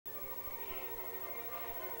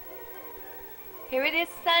Here it is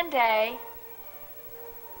Sunday,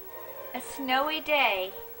 a snowy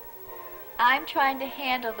day. I'm trying to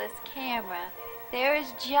handle this camera. There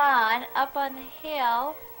is John up on the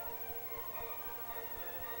hill.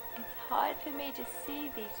 It's hard for me to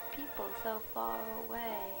see these people so far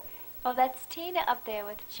away. Oh, that's Tina up there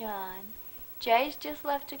with John. Jay's just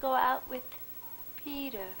left to go out with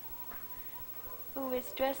Peter, who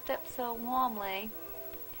is dressed up so warmly.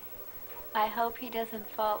 I hope he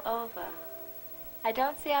doesn't fall over. I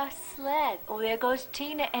don't see our sled. Oh, there goes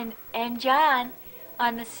Tina and John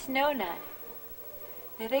on the snow nut.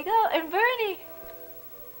 There they go, and Bernie.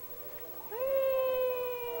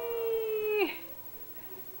 Whee!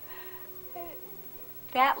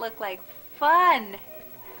 That looked like fun.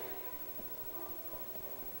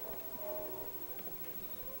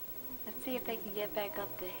 Let's see if they can get back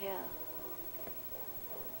up the hill.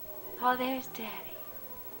 Oh, there's Daddy.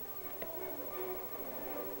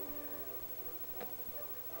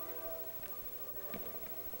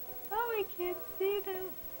 Oh, we can't see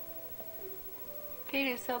them.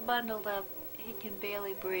 Peter's so bundled up, he can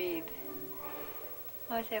barely breathe.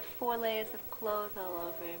 Oh, I have 4 layers of clothes all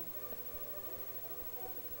over him.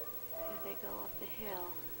 There they go up the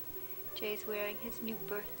hill. Jay's wearing his new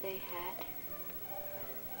birthday hat.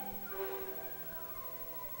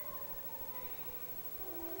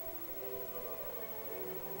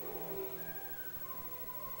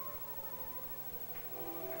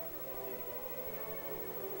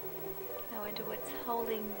 I wonder what's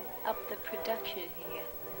holding up the production here.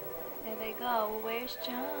 There they go. Well, where's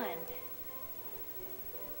John?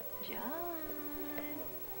 John.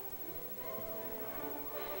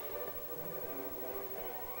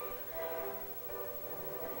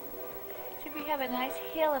 See, we have a nice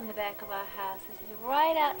hill in the back of our house. This is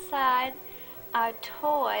right outside our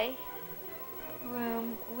toy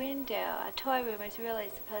room window. Our toy room is really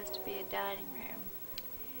supposed to be a dining room,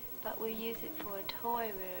 but we use it for a toy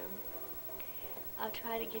room. I'll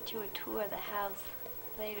try to get you a tour of the house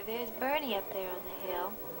later. There's Bernie up there on the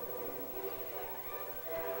hill.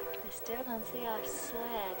 I still don't see our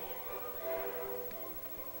sled.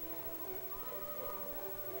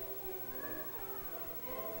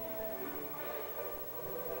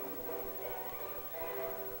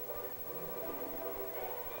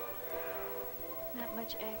 Not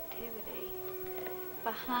much activity.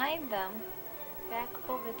 Behind them, back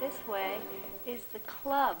over this way, is the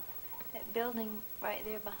club. That building right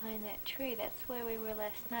there behind that tree, that's where we were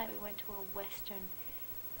last night. We went to a Western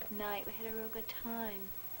night. We had a real good time.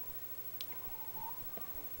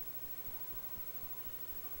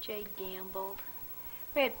 Jay gambled.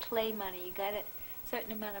 We had play money. You got a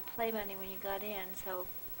certain amount of play money when you got in, so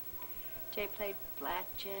Jay played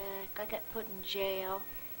blackjack. I got put in jail.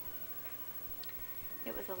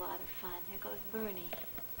 It was a lot of fun. Here goes Bernie.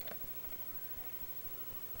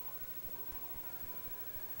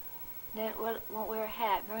 They won't wear a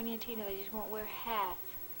hat. Bernie and Tina, they just won't wear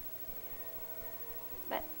hats.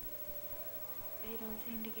 But they don't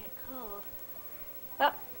seem to get cold.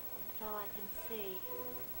 Oh, that's all I can see.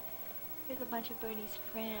 Here's a bunch of Bernie's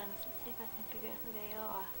friends. Let's see if I can figure out who they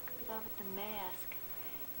are. The guy with the mask.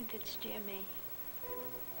 I think that's Jimmy.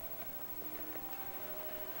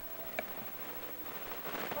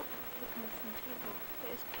 Oh, here comes some people.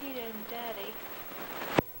 There's Peter and Daddy.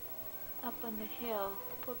 Up on the hill.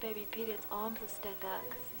 Poor baby Peter's arms are stuck out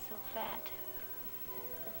because he's so fat.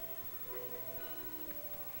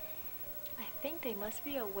 I think they must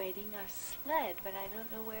be awaiting our sled, but I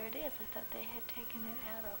don't know where it is. I thought they had taken it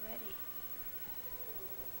out already.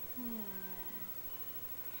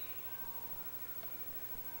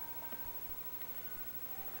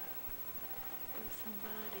 There's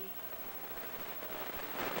somebody.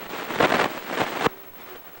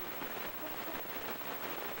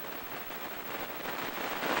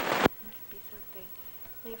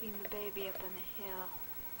 Leaving the baby up on the hill.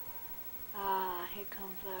 Ah, here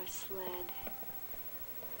comes our sled.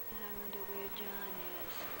 I wonder where John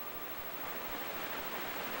is.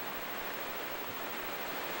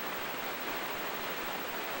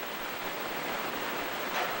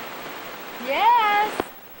 Yes!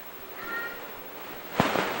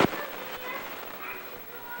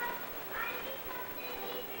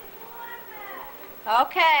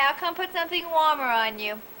 Okay, I'll come put something warmer on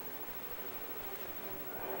you.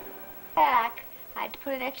 Back, I had to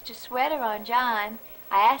put an extra sweater on John.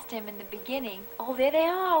 I asked him in the beginning. Oh, there they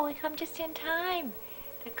are. We come just in time.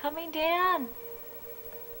 They're coming down.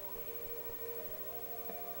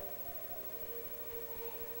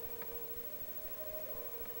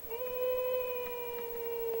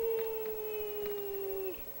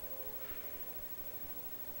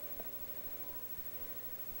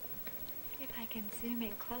 can zoom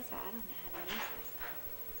in closer. I don't know how to use this.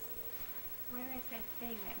 Where is that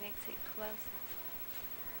thing that makes it closer?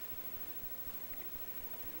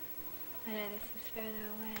 I know this is further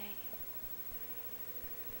away.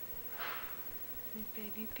 There's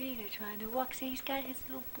baby Peter trying to walk. See, he's got his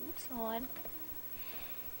little boots on.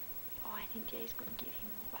 Oh, I think Jay's going to give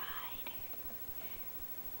him a ride.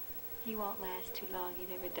 He won't last too long. He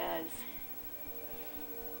never does.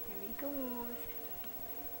 There he goes.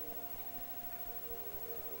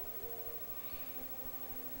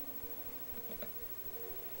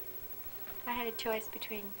 I had a choice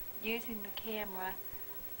between using the camera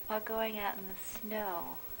or going out in the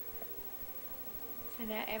snow. So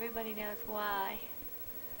now everybody knows why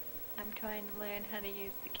I'm trying to learn how to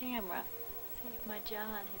use the camera. See if my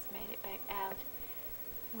John has made it back out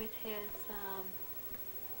with his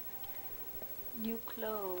new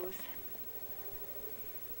clothes.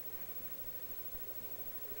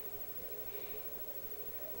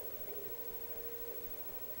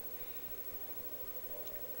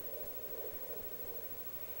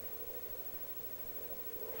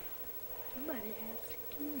 Somebody has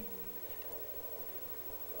skis.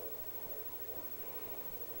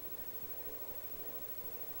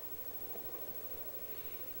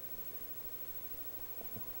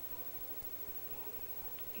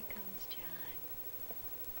 Here comes John,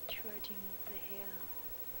 trudging up the hill.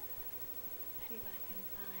 See if I can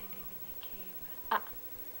find him in the camera. Ah!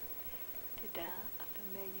 Ta-da! A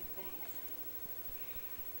familiar face.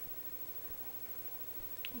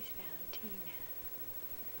 He's found Tina.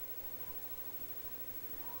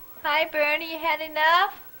 Hi, Bernie, you had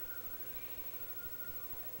enough?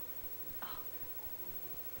 Oh,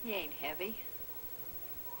 he ain't heavy.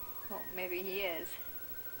 Well, maybe he is.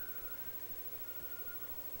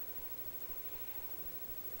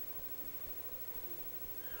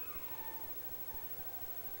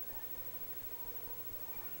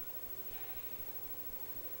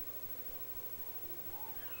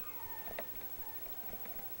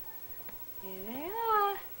 Here they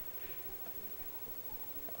are.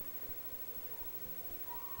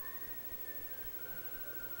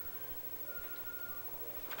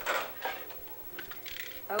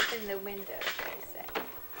 Open the window, they say.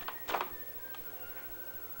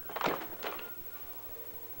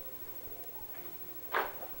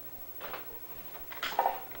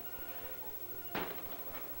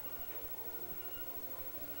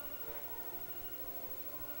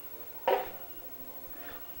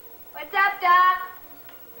 What's up, Doc?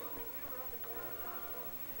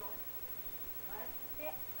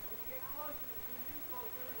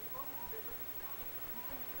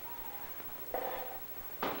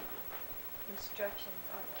 Instructions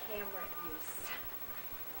on camera use,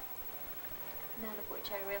 none of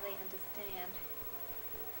which I really understand.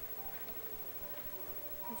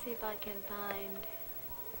 Let's see if I can find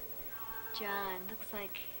John. Looks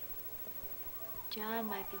like John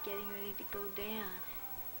might be getting ready to go down.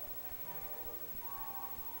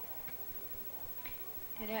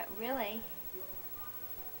 They're not really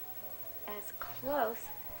as close.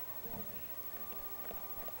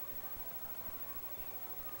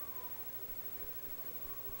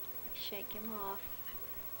 Shake him off.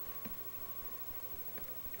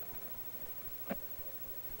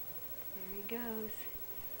 There he goes.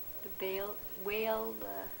 The whale,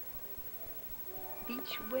 the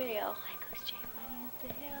beach whale. There goes Jay running up the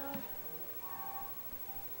hill.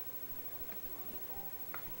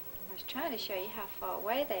 I was trying to show you how far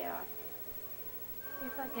away they are. See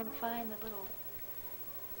if I can find the little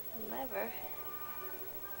lever.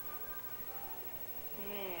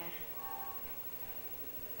 Yeah.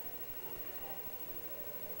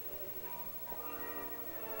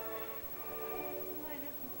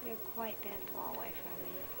 Quite that far away from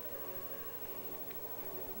me.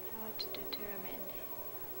 It's hard to determine.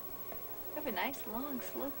 We have a nice long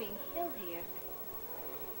sloping hill here.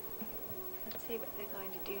 Let's see what they're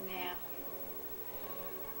going to do now.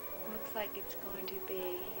 Looks like it's going to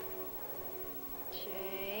be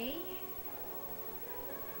Jay.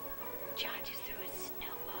 John just threw a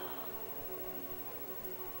snowball.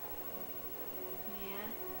 Yeah,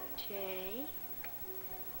 Jay.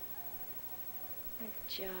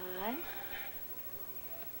 John.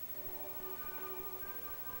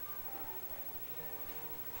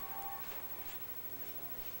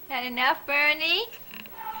 Had enough, Bernie?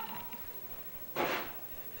 And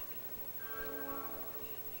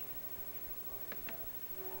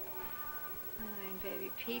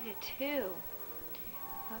baby Peter too.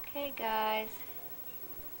 Okay, guys.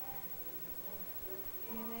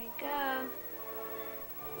 Here they go.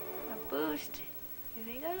 A boost. Here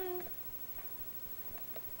they go.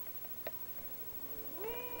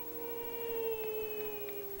 Whee!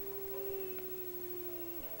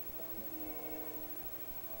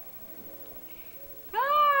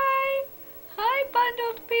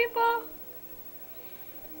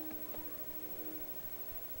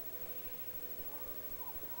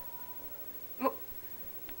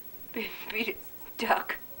 Baby Peter's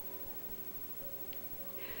stuck.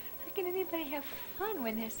 How can anybody have fun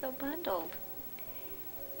when they're so bundled?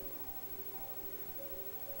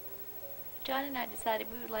 John and I decided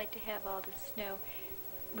we would like to have all the snow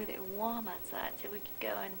with it warm outside so we could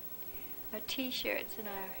go in our t-shirts and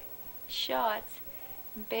our shorts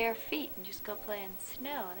and bare feet and just go play in the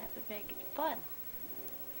snow, and that would make it fun.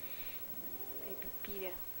 Baby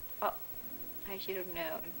Peter. Oh, I should have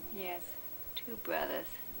known. Yes, two brothers.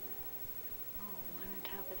 Oh, one on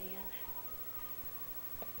top of the other.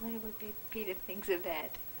 I wonder what Baby Peter thinks of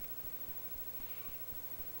that.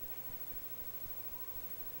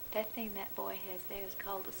 That thing that boy has there is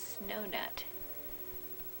called a snow nut.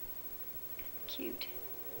 Cute.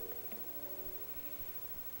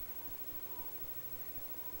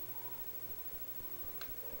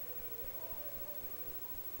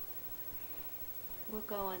 We'll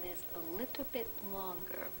go on this a little bit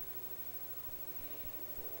longer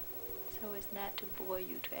so as not to bore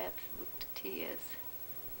you to absolute tears.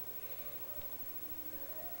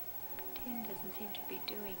 Tina doesn't seem to be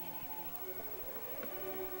doing anything.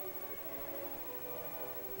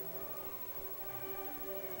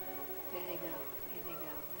 There they go. Here they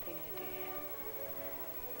go. What are they going to do here?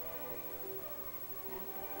 No?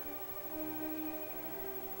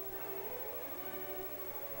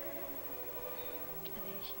 Oh,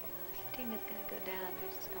 there she goes. Tina's going to go down on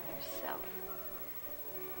herself.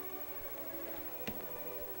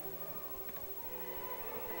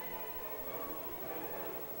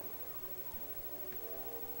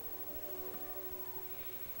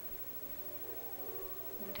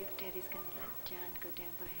 If Daddy's going to let John go down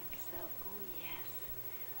by himself. Oh, yes.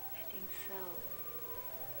 I think so.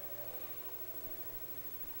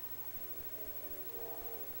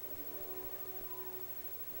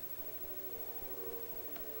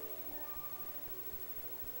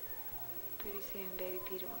 Pretty soon Baby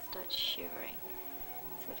Peter will start shivering.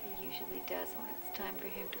 That's what he usually does when it's time for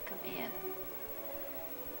him to come in.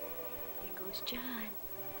 Here goes John.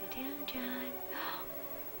 Lay down, John.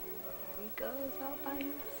 Here he goes all by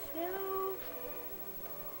himself.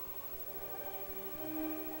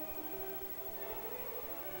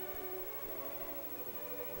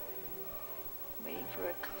 Waiting for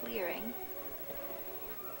a clearing.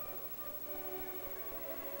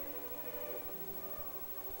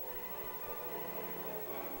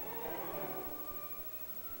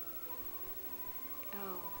 Oh,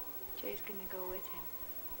 Jay's gonna go with him.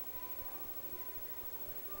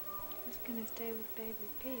 Who's gonna stay with Baby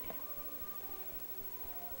Peter?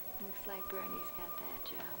 Looks like Bernie's got that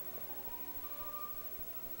job.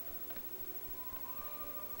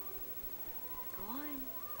 Go on.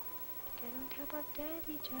 Get on top of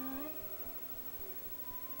Daddy, John.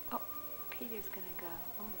 Oh, Peter's gonna go.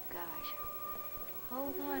 Oh, gosh.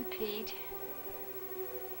 Hold on, Pete.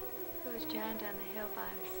 Goes John down the hill by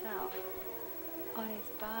himself. On his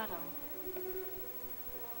bottom.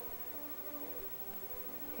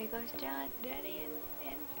 Here goes John, Daddy,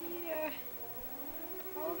 and Peter.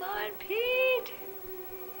 Hold on, Pete!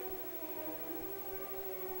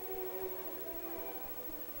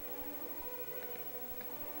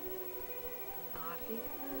 Off he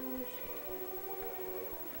goes.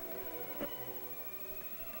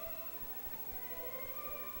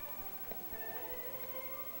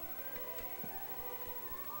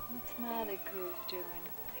 What's my other crew's doing?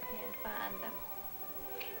 I can't find them.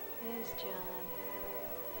 There's John.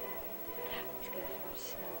 He's gonna throw a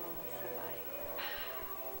snowball at somebody.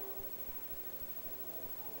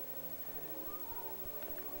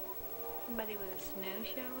 Somebody with a snow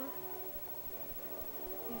shovel?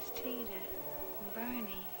 There's Tina and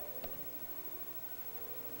Bernie.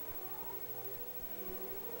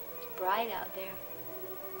 It's bright out there.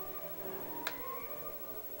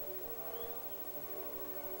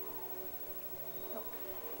 Oh.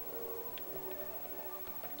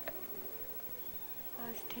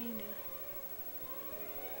 There's Tina.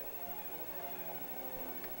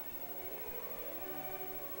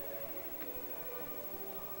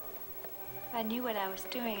 If I knew what I was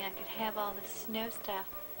doing, I could have all the snow stuff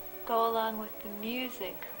go along with the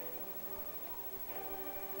music.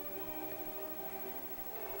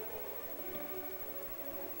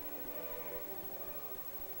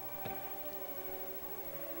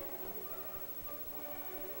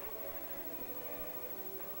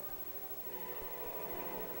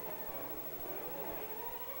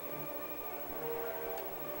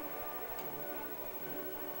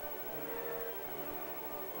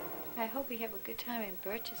 I hope we have a good time in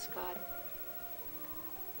Birch's garden.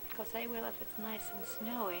 Because they will if it's nice and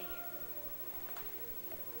snowy.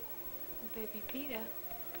 Baby Peter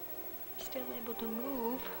is still able to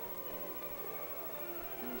move.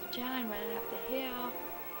 There's John running up the hill.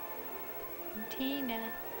 And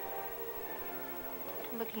Tina.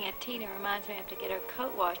 Looking at Tina reminds me I have to get her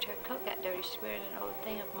coat washed. Her coat got dirty. She's wearing an old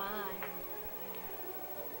thing of mine.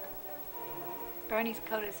 Bernie's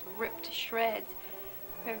coat is ripped to shreds.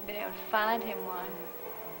 I haven't been able to find him one.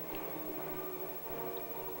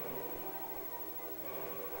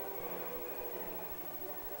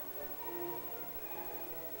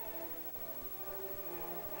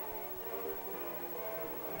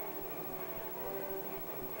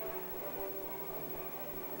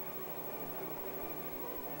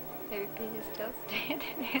 Baby Pete is still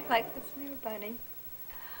standing there like a snow bunny.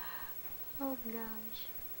 Oh gosh.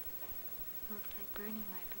 Looks like Bernie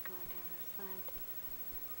might be going down the sled.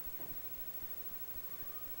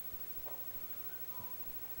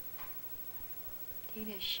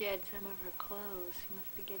 Tina shed some of her clothes. She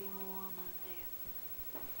must be getting warm out there.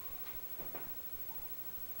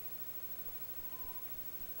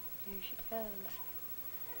 Here she goes.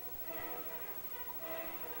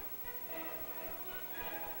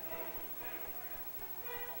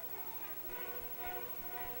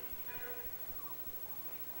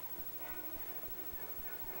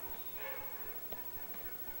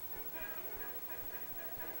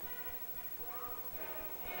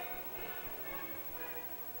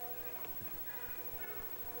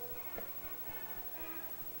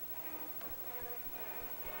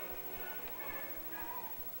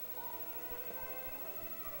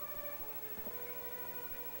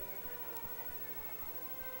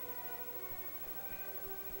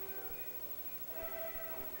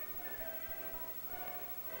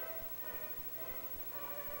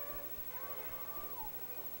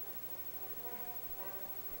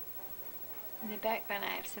 In the background I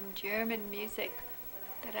have some German music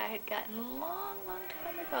that I had gotten a long, long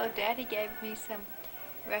time ago. Daddy gave me some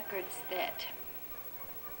records that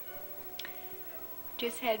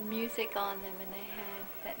just had music on them, and they had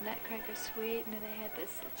that Nutcracker Suite, and then they had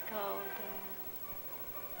this, it's called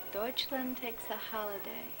Deutschland Takes a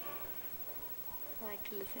Holiday. I like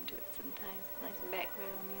to listen to it sometimes, nice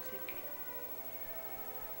background music.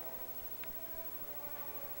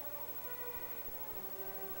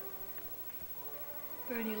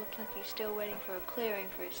 Bernie looked like he's still waiting for a clearing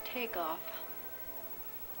for his takeoff.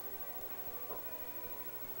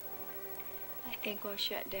 I think we'll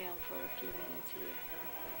shut down for a few minutes here.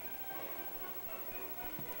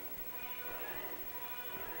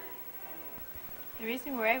 The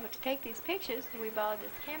reason we're able to take these pictures is we borrowed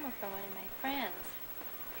this camera from one of my friends.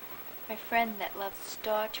 My friend that loves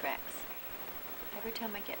Star Treks. Every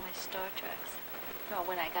time I get my Star Treks, well,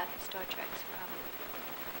 when I got the Star Treks from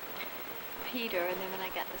Peter, and then when I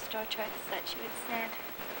got the Star Treks that she would send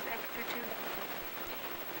extra too.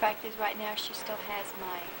 The fact is, right now she still has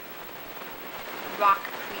my rock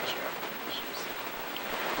creature issues.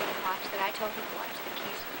 Watch that I told her to watch the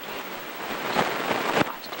Keys to the Kingdom. I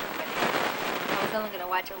watched it already. I was only going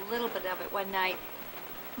to watch a little bit of it one night,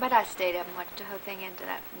 but I stayed up and watched the whole thing.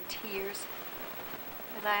 Ended up in tears,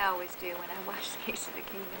 as I always do when I watch the Keys to the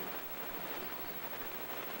Kingdom.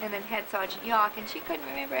 And then had Sergeant York, and she couldn't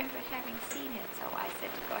remember ever having seen him, so I said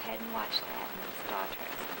to go ahead and watch that and the Star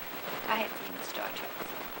Trek. I had seen the Star Trek.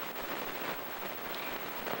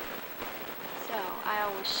 So I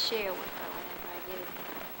always share with her whenever I get it.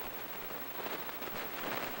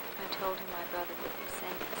 I told her my brother would be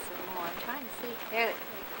sending some more. I'm trying to see. There it is.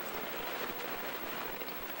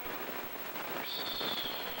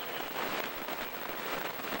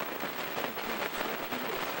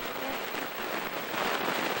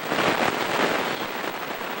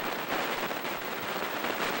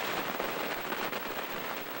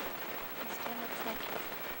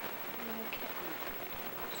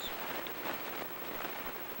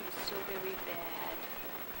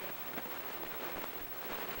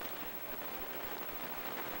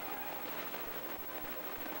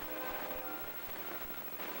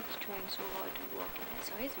 So hard to walk in it.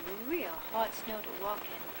 So it's real hard snow to walk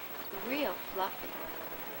in. It's real fluffy.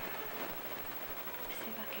 Let's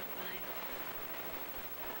see if I can find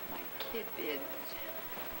my kid bids.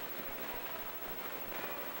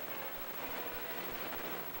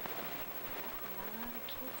 A lot of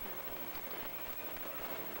kids out there today.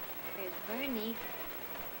 There's Bernie.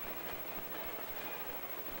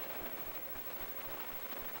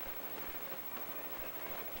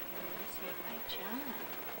 And let's see my John.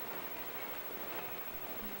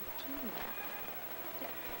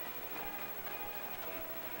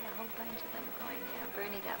 A whole bunch of them going down.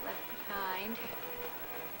 Bernie got left behind.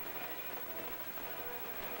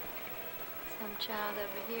 Some child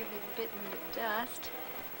over here has bitten the dust.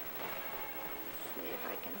 Let's see if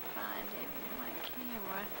I can find him in my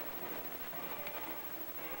camera.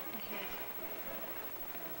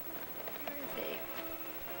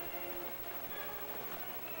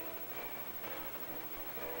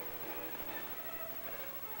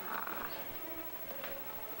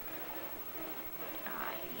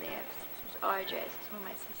 RJ. This is one of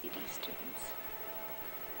my CCD students.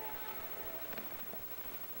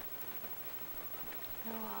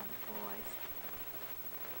 No, all the boys.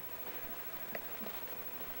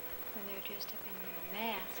 When they're dressed up in their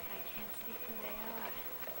mask, I can't see who they are.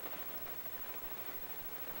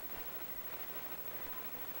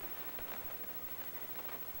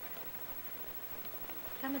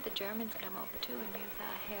 Some of the Germans come over too and use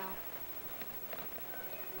our help.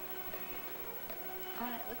 Oh,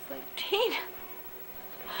 that looks like Tina.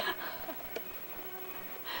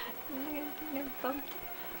 Look at Tina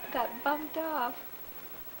got bumped off.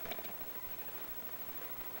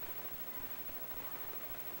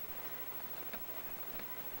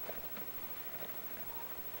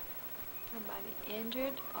 Somebody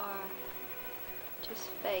injured or just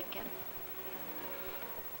faking?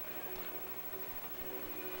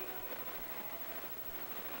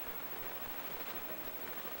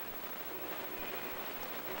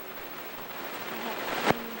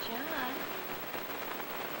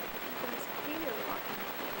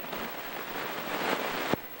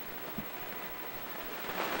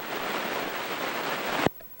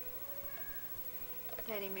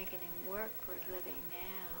 Daddy making him work for his living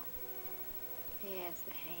now. There's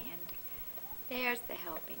the hand. There's the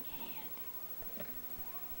helping hand.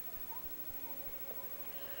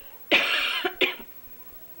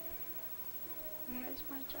 Where's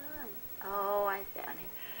my John? Oh, I found him.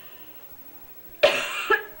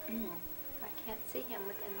 I can't see him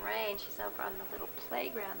within range. He's over on the little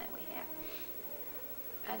playground that we have.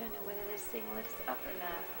 I don't know whether this thing lifts up or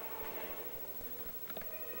not.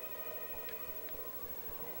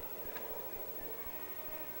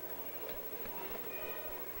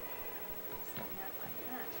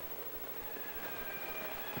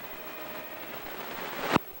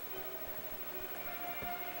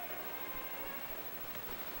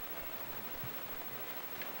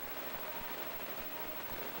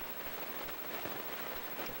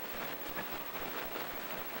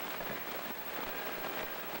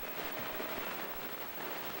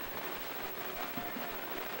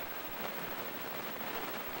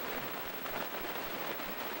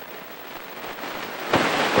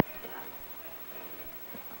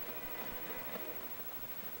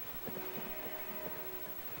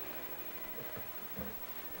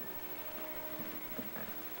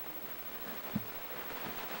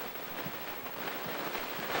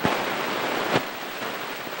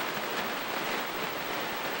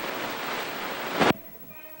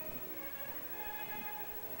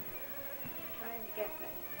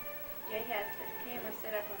 Jay has this camera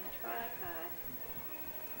set up on the tripod.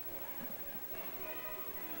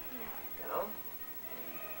 There we go.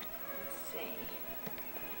 Let's see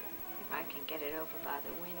if I can get it over by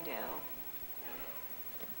the window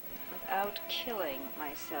without killing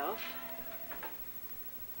myself.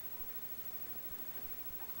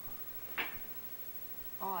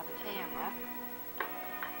 Or the camera.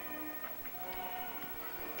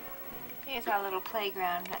 Here's our little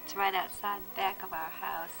playground that's right outside the back of our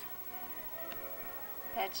house.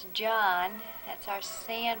 That's John. That's our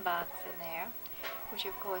sandbox in there, which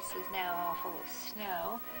of course is now all full of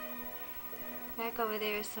snow. Back over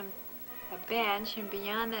there is a bench, and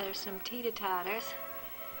beyond that are some teeter-totters.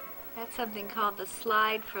 That's something called the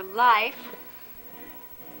Slide for Life.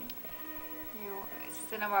 You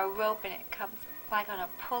sit on a rope and it comes like on a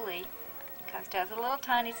pulley. It comes down. It's a little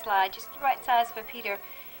tiny slide, just the right size for Peter.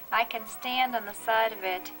 I can stand on the side of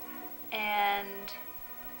it and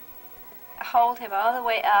hold him all the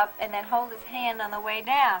way up and then hold his hand on the way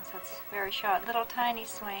down. So it's very short, little tiny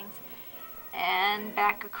swings. And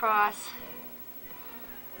back across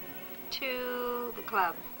to the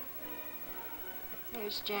club.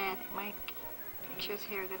 There's Jay. I think my pictures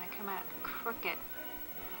here are going to come out crooked.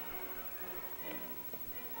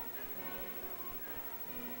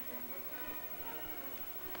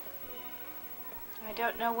 I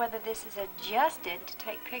don't know whether this is adjusted to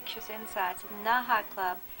take pictures inside. So the Naha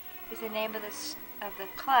Club is the name of the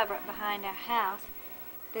club right behind our house.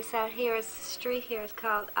 This out here is the street here is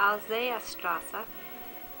called Alzeastrasse.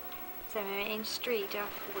 It's a main street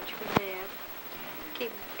off which we live.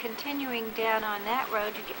 Keep continuing down on that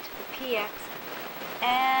road, you get to the PX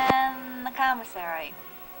and the commissary.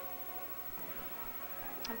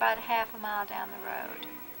 About a half a mile down the road.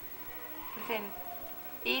 Within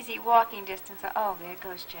easy walking distance. Oh, there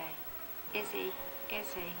goes Jay. Is he?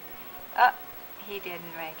 Is he? Oh, he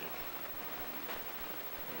didn't make it.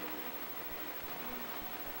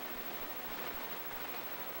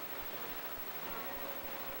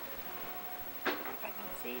 If I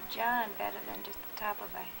can see John better than just the top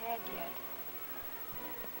of a head yet.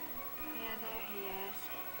 Yeah, there he is.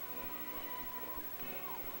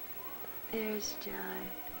 There's John.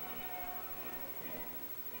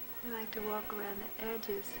 I like to walk around the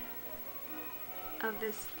edges of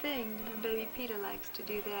this thing. Baby Peter likes to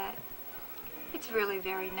do that. It's really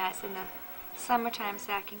very nice in the summertime,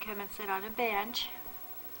 so I can come and sit on a bench.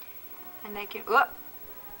 And they can, whoop!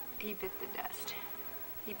 He bit the dust.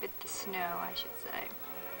 He bit the snow, I should say.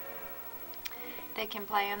 They can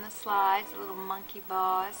play on the slides, the little monkey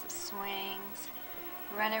bars, the swings,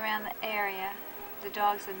 run around the area. The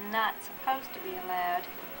dogs are not supposed to be allowed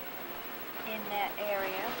in that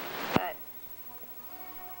area, but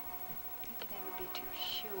I can never be too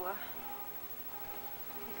sure.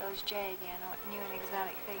 Here goes Jay again. What new and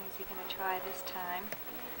exotic thing is he going to try this time?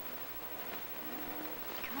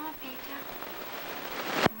 Come on, Peter.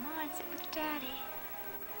 Come on, sit with Daddy.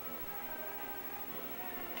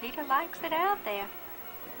 Peter likes it out there.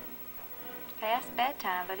 It's past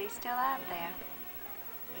bedtime, but he's still out there.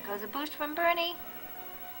 Here goes a boost from Bernie.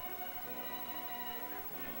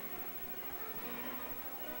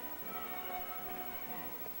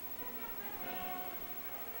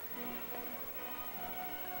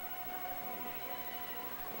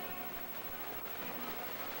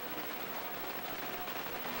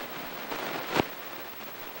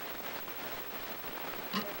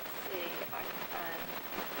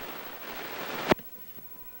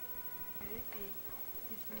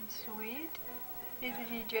 Sweet. Isn't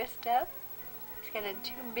he dressed up? He's got on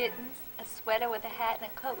 2 mittens, a sweater with a hat,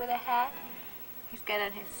 and a coat with a hat. He's got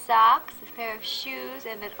on his socks, a pair of shoes,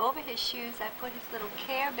 and then over his shoes I put his little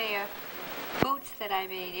Care Bear boots that I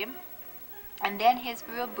made him. And then his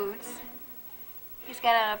real boots. He's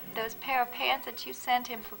got on those pair of pants that you sent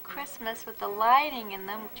him for Christmas with the lining in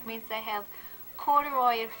them, which means they have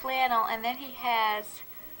corduroy and flannel. And then he has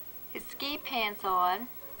his ski pants on.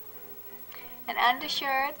 An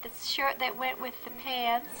undershirt, the shirt that went with the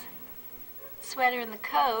pants, sweater and the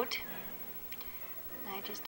coat. I just